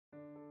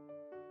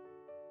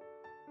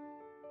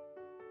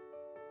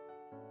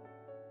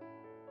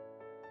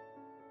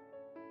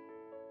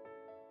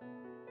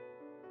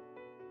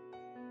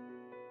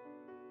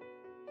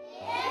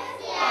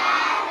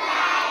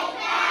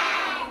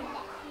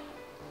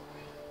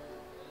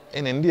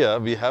In India,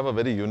 we have a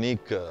very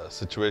unique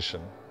situation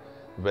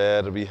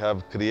where we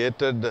have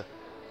created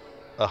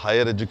a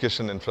higher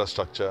education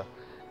infrastructure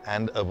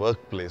and a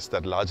workplace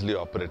that largely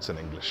operates in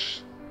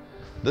English.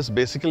 This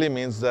basically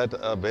means that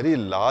a very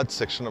large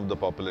section of the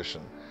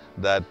population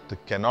that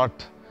cannot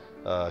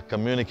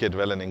communicate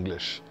well in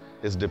English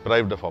is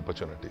deprived of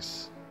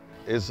opportunities.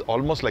 It's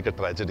almost like a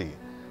tragedy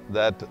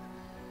that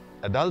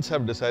adults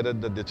have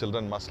decided that their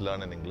children must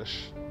learn in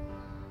English.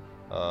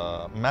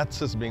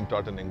 Maths is being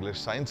taught in English,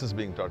 science is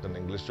being taught in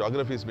English,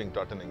 geography is being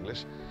taught in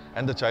English,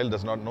 and the child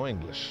does not know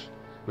English.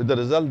 With the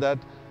result that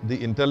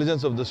the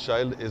intelligence of this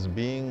child is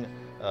being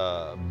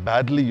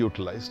badly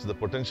utilized, the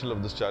potential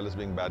of this child is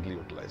being badly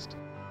utilized.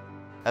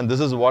 And this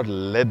is what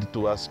led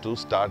to us to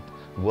start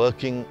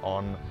working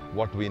on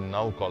what we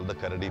now call the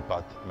Karadi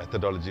Path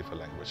methodology for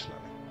language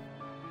learning.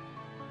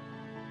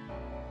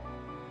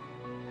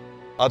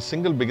 Our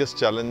single biggest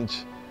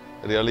challenge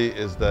really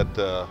is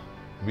that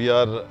we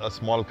are a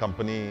small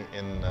company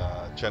in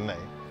Chennai,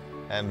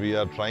 and we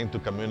are trying to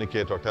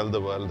communicate or tell the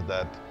world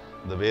that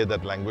the way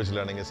that language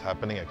learning is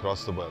happening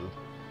across the world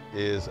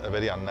is a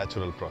very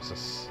unnatural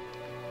process.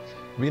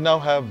 We now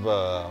have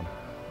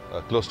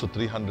close to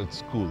 300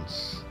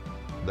 schools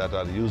that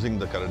are using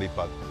the Karadi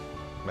Path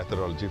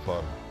methodology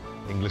for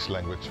English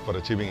language, for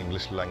achieving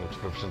English language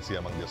proficiency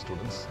among their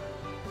students.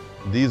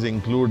 These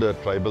include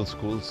tribal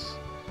schools,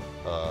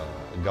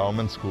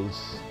 government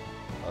schools,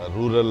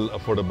 rural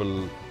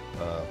affordable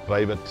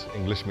private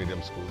English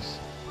medium schools.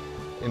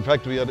 In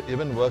fact, we are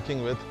even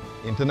working with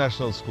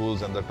international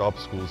schools and the top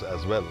schools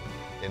as well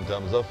in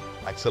terms of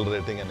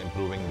accelerating and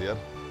improving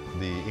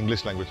the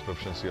English language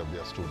proficiency of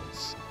their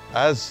students.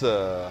 As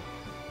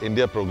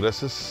India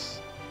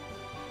progresses,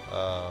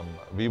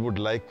 we would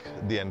like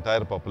the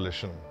entire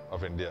population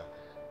of India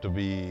to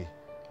be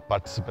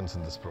participants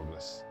in this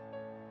progress.